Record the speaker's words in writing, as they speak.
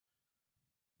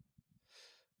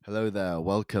Hello there,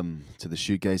 welcome to the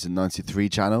Shoegazing 93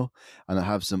 channel, and I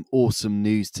have some awesome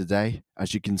news today.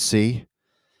 As you can see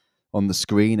on the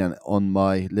screen and on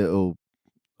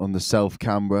the self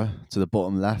camera to the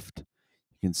bottom left,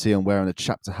 you can see I'm wearing a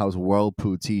Chapterhouse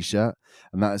Whirlpool t-shirt,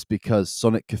 and that is because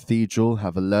Sonic Cathedral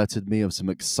have alerted me of some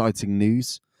exciting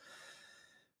news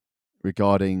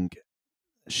regarding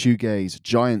shoegaze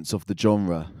giants of the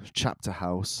genre,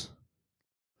 Chapterhouse,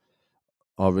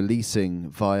 are releasing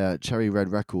via Cherry Red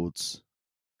Records.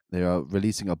 They are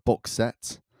releasing a box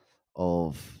set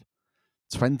of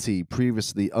 20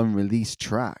 previously unreleased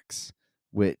tracks,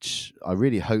 which I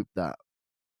really hope that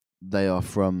they are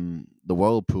from the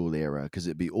Whirlpool era, because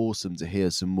it'd be awesome to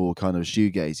hear some more kind of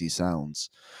shoegazy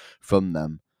sounds from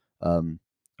them. Um,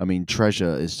 I mean,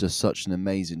 Treasure is just such an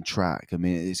amazing track. I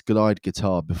mean, it's glide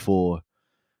guitar before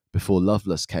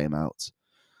Loveless came out,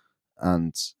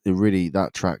 and that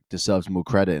track deserves more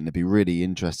credit. And it'd be really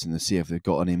interesting to see if they've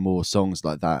got any more songs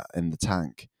like that in the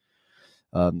tank.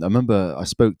 I remember I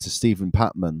spoke to Stephen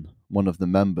Patman, one of the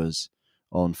members,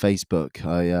 on Facebook.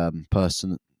 I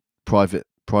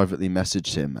privately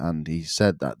messaged him, and he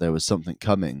said that there was something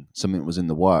coming, something was in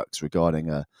the works regarding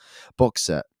a box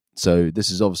set. So this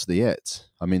is obviously it.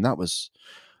 I mean, that was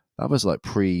like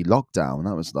pre-lockdown.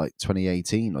 That was like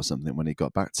 2018 or something when he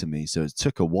got back to me. So it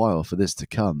took a while for this to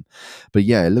come, but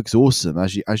yeah, it looks awesome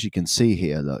as you can see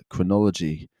here. Look,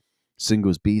 Chronology,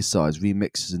 singles, B-sides,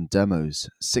 remixes, and demos,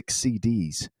 6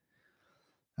 CDs,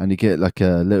 and you get like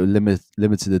a little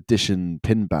limited edition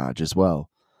pin badge as well.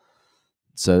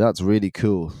 So that's really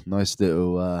cool. Nice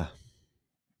little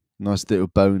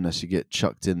bonus you get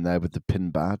chucked in there with the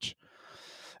pin badge.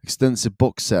 Extensive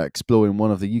box set exploring one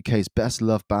of the UK's best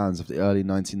loved bands of the early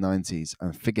 1990s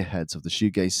and figureheads of the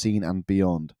shoegaze scene and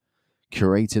beyond.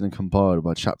 Curated and compiled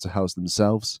by Chapterhouse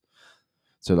themselves.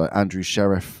 So like Andrew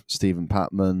Sheriff, Stephen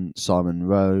Patman, Simon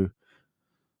Rowe,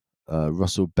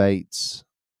 Russell Bates,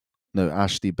 no,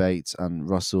 Ashley Bates and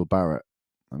Russell Barrett.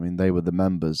 I mean, they were the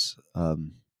members.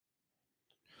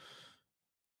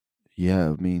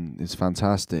 Yeah, I mean, it's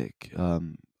fantastic.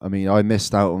 I mean, I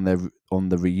missed out on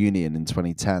the reunion in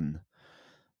 2010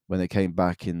 when they came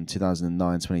back in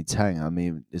 2009, 2010. I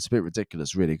mean, it's a bit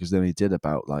ridiculous, really, because they only did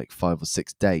about like 5 or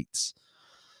 6 dates.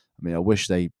 I mean, I wish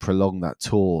they prolonged that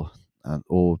tour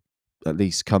or at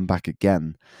least come back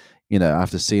again. You know,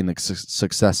 after seeing the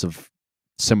success of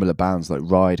similar bands like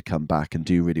Ride come back and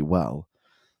do really well,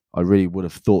 I really would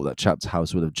have thought that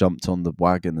Chapterhouse would have jumped on the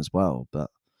wagon as well. But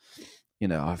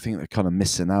I think they're kind of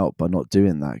missing out by not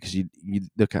doing that, because you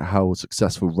look at how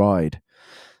successful Ride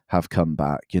have come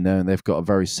back, and they've got a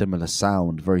very similar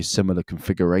sound, very similar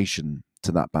configuration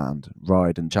to that band.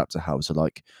 Ride and Chapterhouse they're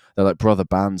like brother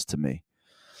bands to me.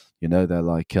 They're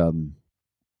like you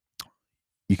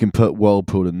can put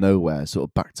Whirlpool and Nowhere sort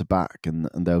of back to back, and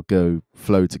they'll go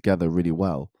flow together really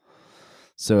well.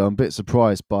 So I'm a bit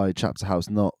surprised by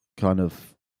Chapterhouse not kind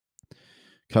of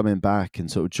coming back and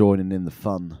sort of joining in the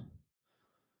fun.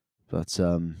 But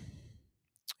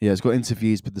yeah, it's got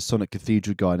interviews with the Sonic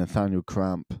Cathedral guy, Nathaniel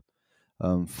Cramp.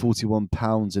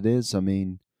 £41 it is. I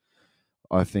mean,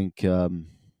 I think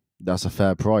that's a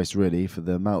fair price, really, for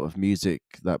the amount of music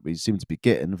that we seem to be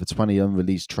getting for 20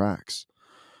 unreleased tracks.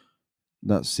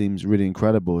 That seems really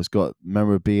incredible. It's got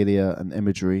memorabilia and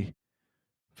imagery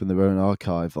from their own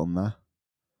archive on there.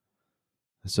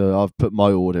 So I've put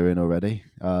my order in already.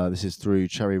 This is through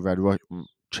Cherry Red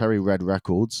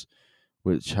Records,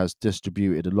 which has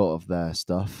distributed a lot of their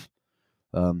stuff.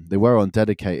 They were on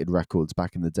Dedicated Records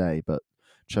back in the day, but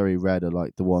Cherry Red are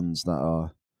like the ones that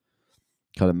are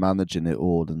kind of managing it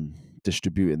all and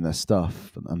distributing their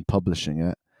stuff and publishing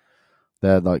it.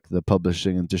 They're like the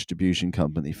publishing and distribution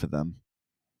company for them.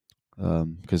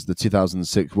 Because the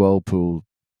 2006 Whirlpool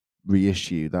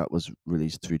reissue that was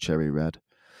released through Cherry Red.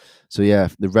 So yeah,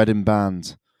 the Reading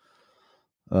band,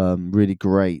 really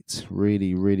great,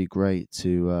 really great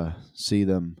to see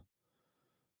them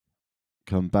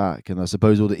come back. And I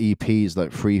suppose all the EPs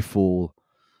like Free Fall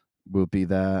will be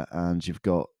there, and you've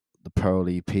got the Pearl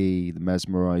EP, the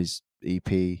Mesmerize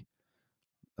EP,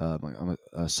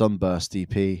 Sunburst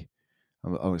EP.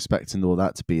 I'm expecting all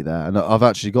that to be there, and I've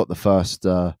actually got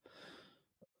the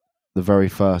very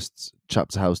first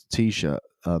Chapterhouse T-shirt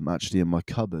actually in my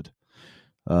cupboard.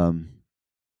 Um,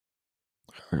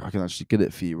 I can actually get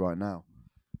it for you right now.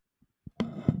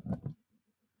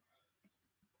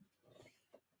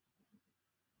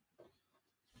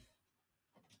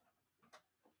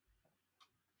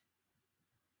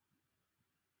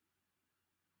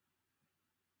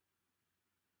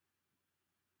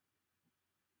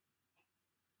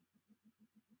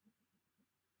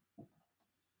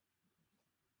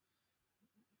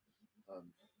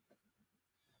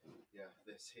 Yeah,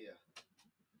 this here.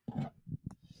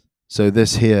 So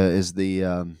this here is the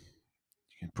you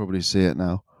can probably see it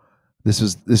now. This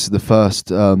is the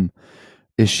first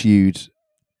issued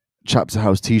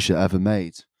Chapterhouse T-shirt ever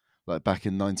made, like back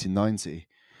in 1990,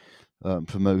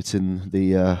 promoting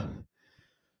the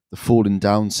Falling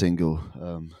Down single,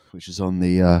 which is on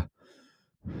the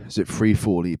is it Free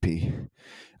Fall EP,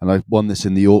 and I won this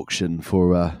in the auction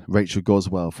for Rachel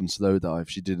Goswell from Slowdive.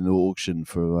 She did an auction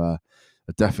for a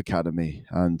Deaf Academy,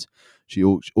 and she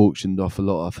auctioned off a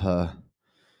lot of her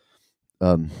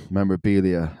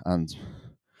memorabilia and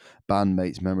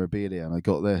bandmates memorabilia, and I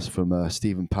got this from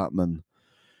Stephen Patman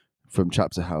from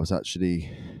Chapterhouse actually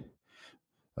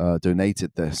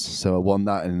donated this, so I won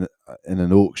that in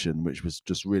an auction, which was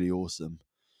just really awesome.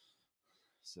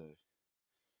 So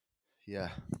yeah.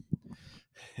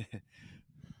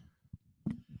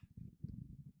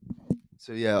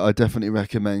 So yeah, I definitely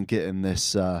recommend getting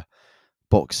this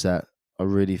box set. I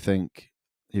really think,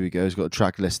 here we go, it's got a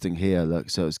track listing here, look,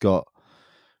 so it's got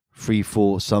Free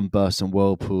Fall, Sunburst and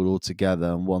Whirlpool all together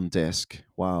on one disc.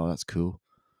 Wow, that's cool.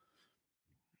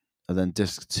 And then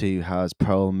disc 2 has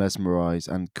Pearl, Mesmerize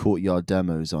and Courtyard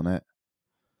demos on it.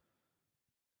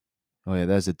 Oh yeah,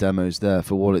 there's the demos there.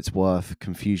 For What It's Worth,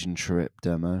 Confusion Trip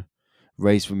demo,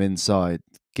 Raise From Inside,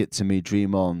 Get To Me,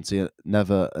 Dream On. See,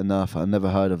 Never Enough, I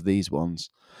never heard of these ones.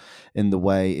 In the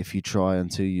Way, If You Try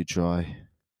Until You Try,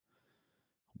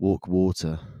 Walk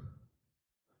Water.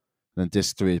 And then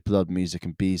disc 3 is Blood Music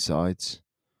and B-sides.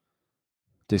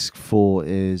 Disc 4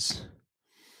 is,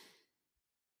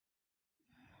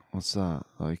 what's that?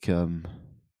 Like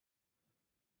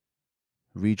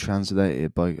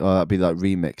retranslated by, oh, that'd be like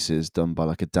remixes done by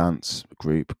like a dance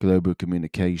group, Global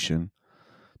Communication.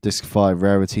 Disc 5,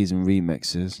 Rarities and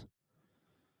Remixes.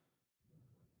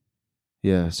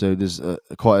 Yeah, so there's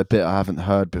quite a bit I haven't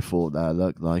heard before there.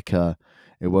 Look, like It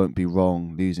Won't Be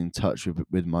Wrong, Losing Touch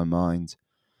with My Mind,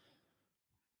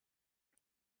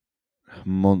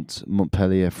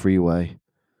 Montpellier Freeway.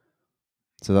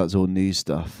 So that's all new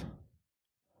stuff.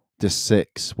 Disc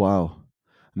 6, wow.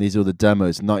 And these are all the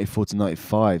demos, 94 to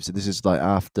 95. So this is like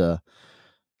after,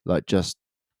 like just,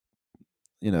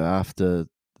 after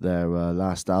their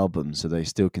last album. So they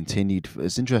still continued.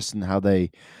 It's interesting how they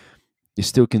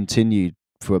still continued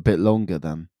for a bit longer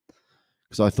then.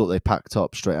 Because I thought they packed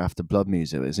up straight after Blood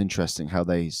Music. It's interesting how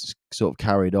they sort of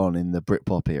carried on in the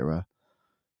Britpop era,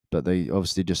 but they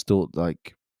obviously just thought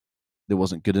like it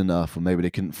wasn't good enough, or maybe they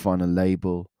couldn't find a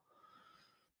label.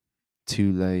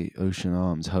 Too Late, Ocean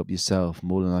Arms, Help Yourself,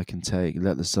 More Than I Can Take,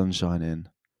 Let the Sunshine In.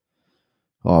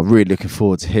 Oh, I'm really looking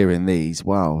forward to hearing these.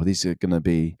 Wow, these are going to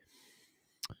be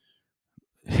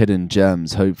hidden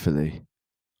gems, hopefully.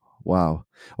 Wow.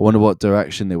 I wonder what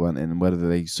direction they went in, and whether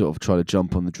they sort of try to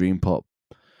jump on the dream pop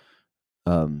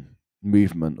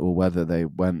movement, or whether they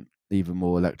went even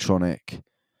more electronic,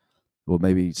 or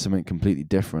maybe something completely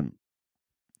different.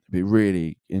 It'd be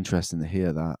really interesting to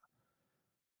hear that.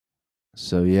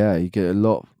 So yeah, you get a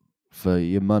lot for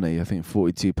your money. I think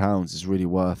 £42 is really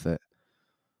worth it.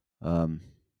 So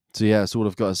yeah, that's all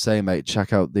I've got to say, mate.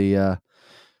 Check out the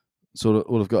sort of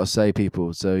all I've got to say,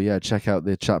 people. So yeah, check out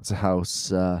the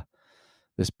Chapterhouse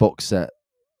this box set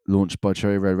launched by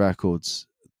Cherry Red Records,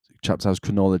 Chapterhouse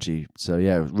Chronology. So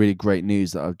yeah, really great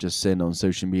news that I've just seen on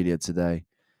social media today.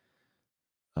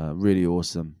 Really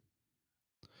awesome.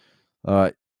 All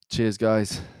right, cheers,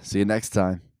 guys. See you next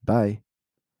time. Bye.